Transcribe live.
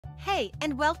Hey,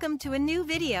 and welcome to a new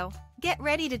video. Get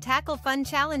ready to tackle fun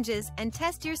challenges and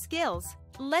test your skills.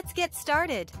 Let's get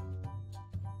started.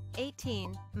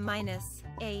 18 minus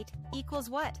 8 equals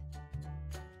what?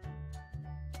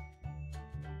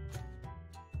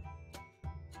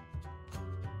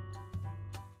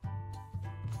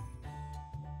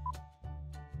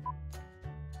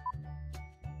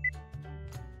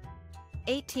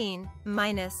 (18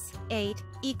 minus 8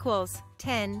 equals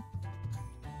 10).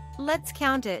 Let's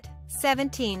count it.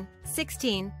 17,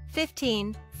 16,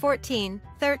 15, 14,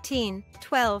 13,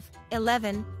 12,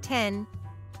 11, 10.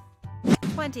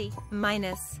 20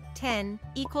 minus 10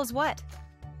 equals what?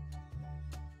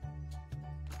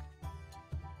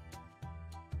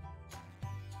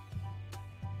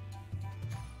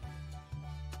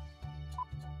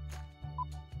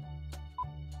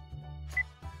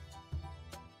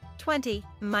 (20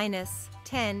 minus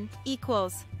 10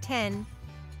 equals 10).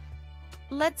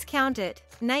 Let's count it.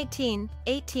 19,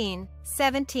 18,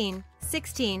 17,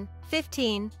 16,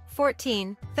 15,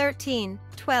 14, 13,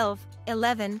 12,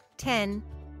 11, 10.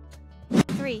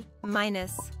 3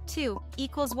 minus 2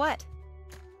 equals what?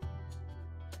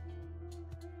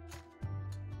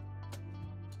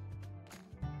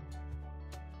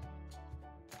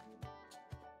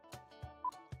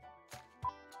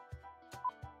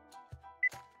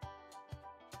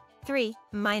 (3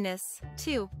 minus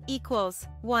 2 equals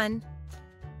 1).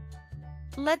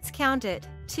 Let's count it.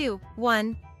 2,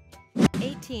 1.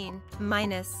 18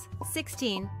 minus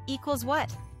 16 equals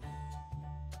what?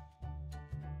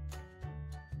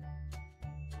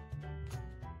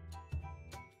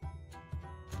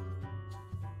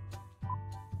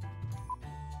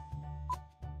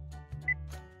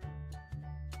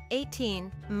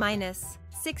 (18 minus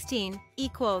 16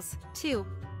 equals 2).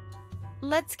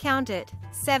 Let's count it.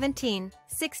 17,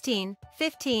 16,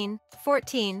 15,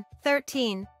 14,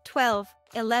 13, 12,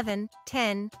 11,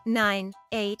 10, 9,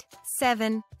 8,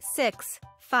 7, 6,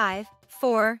 5,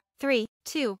 4, 3,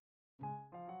 2.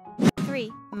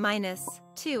 3 minus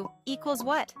 2 equals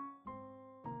what?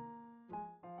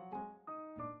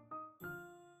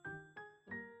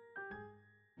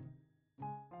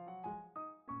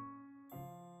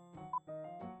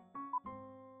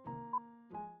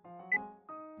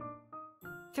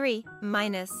 (3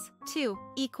 minus 2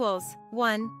 equals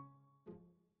 1).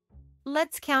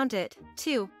 Let's count it.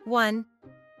 2, 1.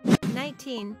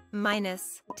 19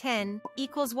 minus 10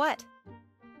 equals what?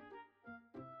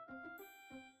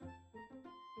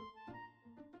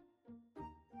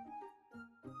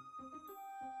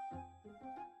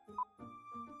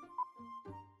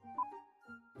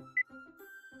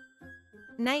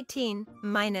 (19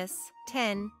 minus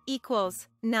 10 equals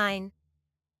 9).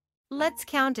 Let's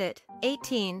count it.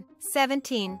 18,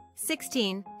 17,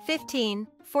 16, 15,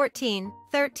 14,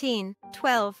 13,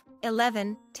 12,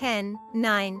 11, 10,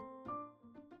 9.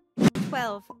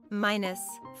 12 minus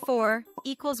 4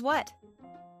 equals what?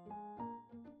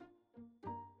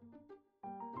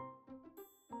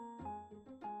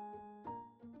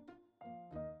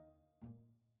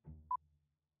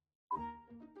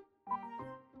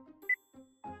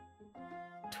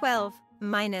 (12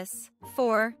 minus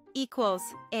 4 equals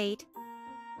 8).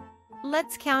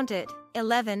 Let's count it.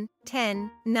 11,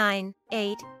 10, 9,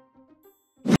 8.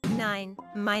 9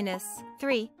 minus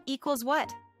 3 equals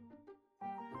what?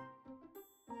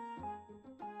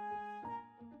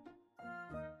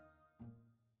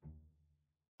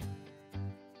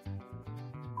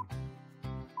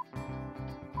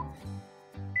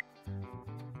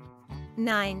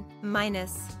 (9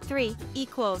 minus 3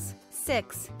 equals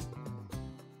 6).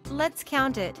 Let's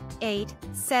count it. 8,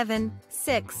 7,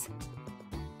 6.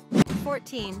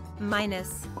 14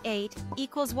 minus 8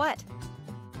 equals what?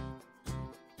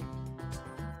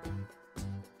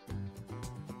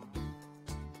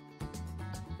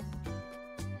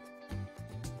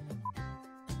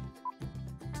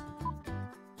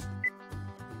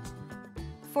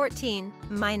 (14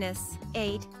 minus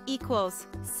 8 equals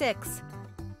 6).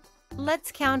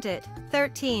 Let's count it.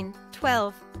 13,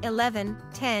 12, 11,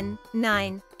 10,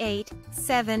 9, 8,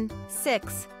 7,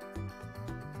 6.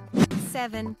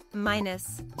 7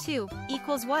 minus 2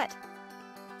 equals what?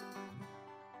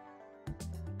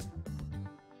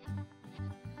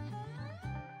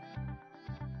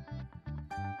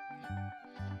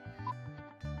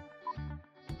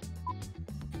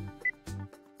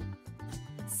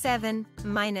 (7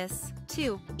 minus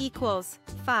 2 equals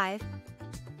 5).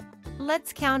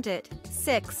 Let's count it.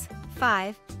 6,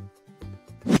 5.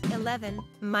 11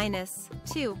 minus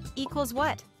 2 equals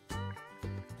what?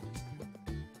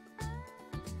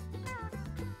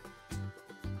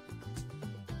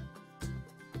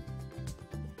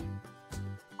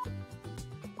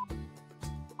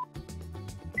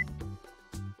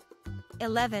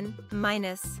 11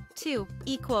 minus 2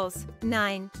 equals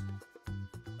 9.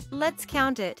 Let's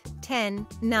count it. 10,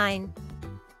 9.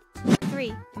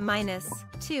 3 minus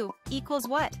 2 equals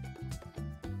what?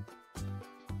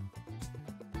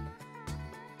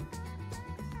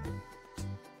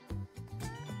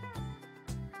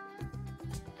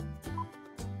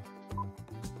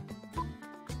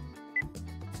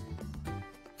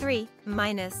 Three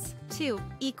minus 2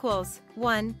 equals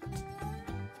 1.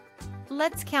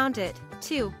 Let's count it.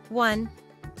 2, 1.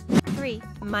 3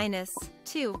 minus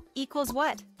 2 equals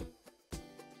what?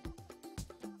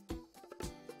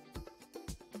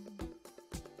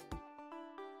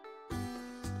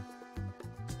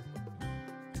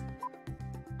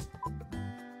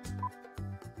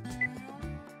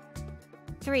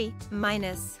 Three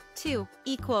minus 2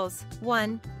 equals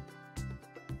 1.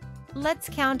 Let's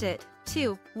count it.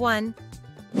 2, 1.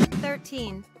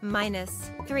 13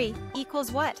 minus 3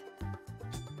 equals what?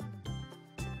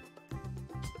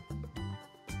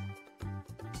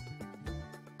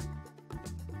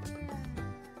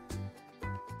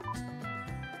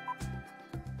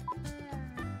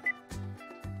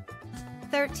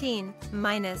 Thirteen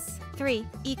minus 3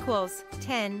 equals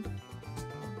 10.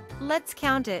 Let's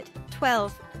count it.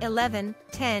 12, 11,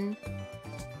 10.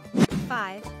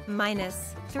 5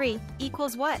 minus 3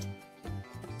 equals what?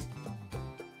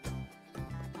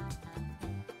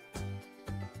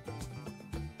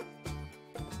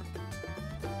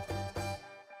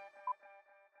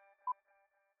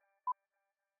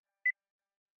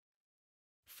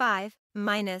 Five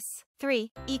minus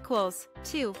 3 equals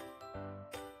 2.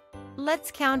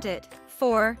 Let's count it.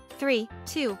 4, 3,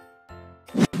 2.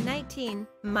 19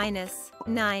 minus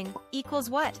 9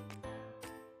 equals what?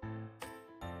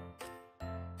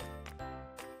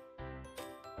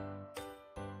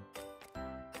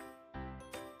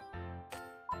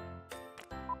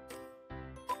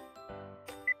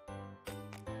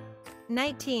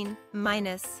 Nineteen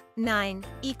minus 9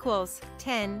 equals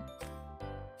 10.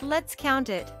 Let's count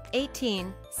it.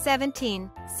 18,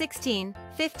 17, 16,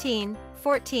 15,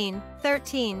 14,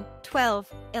 13,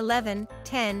 12, 11,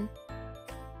 10.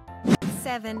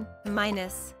 7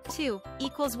 minus 2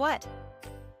 equals what?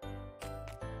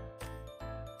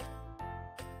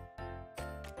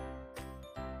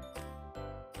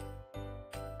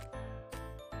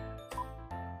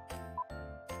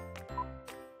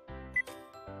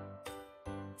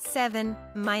 Seven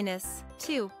minus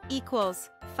 2 equals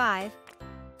 5.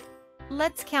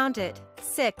 Let's count it.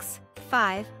 6,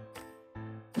 5.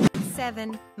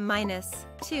 7 minus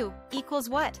 2 equals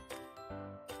what?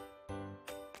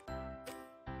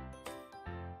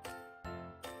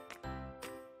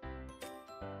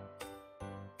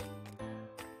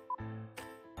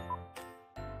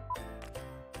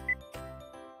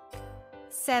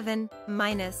 Seven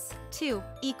minus 2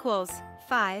 equals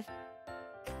 5.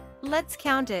 Let's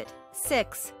count it.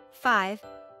 6, 5.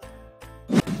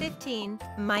 15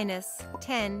 minus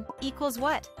 10 equals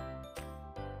what?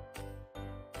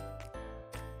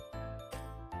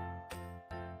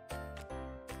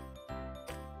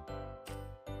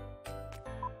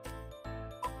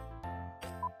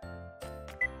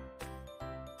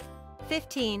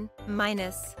 Fifteen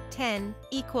minus 10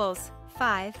 equals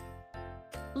 5.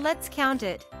 Let's count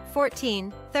it.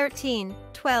 14, 13,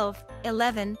 12,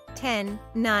 11, 10,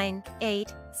 9,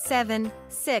 8, 7,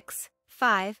 6,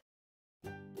 5.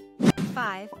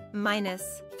 5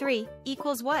 minus 3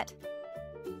 equals what?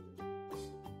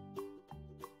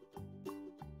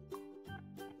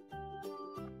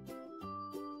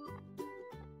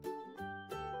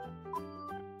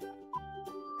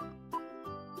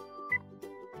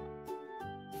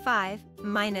 Five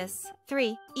minus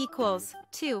 3 equals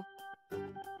 2.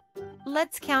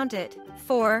 Let's count it.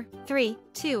 4, 3,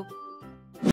 2.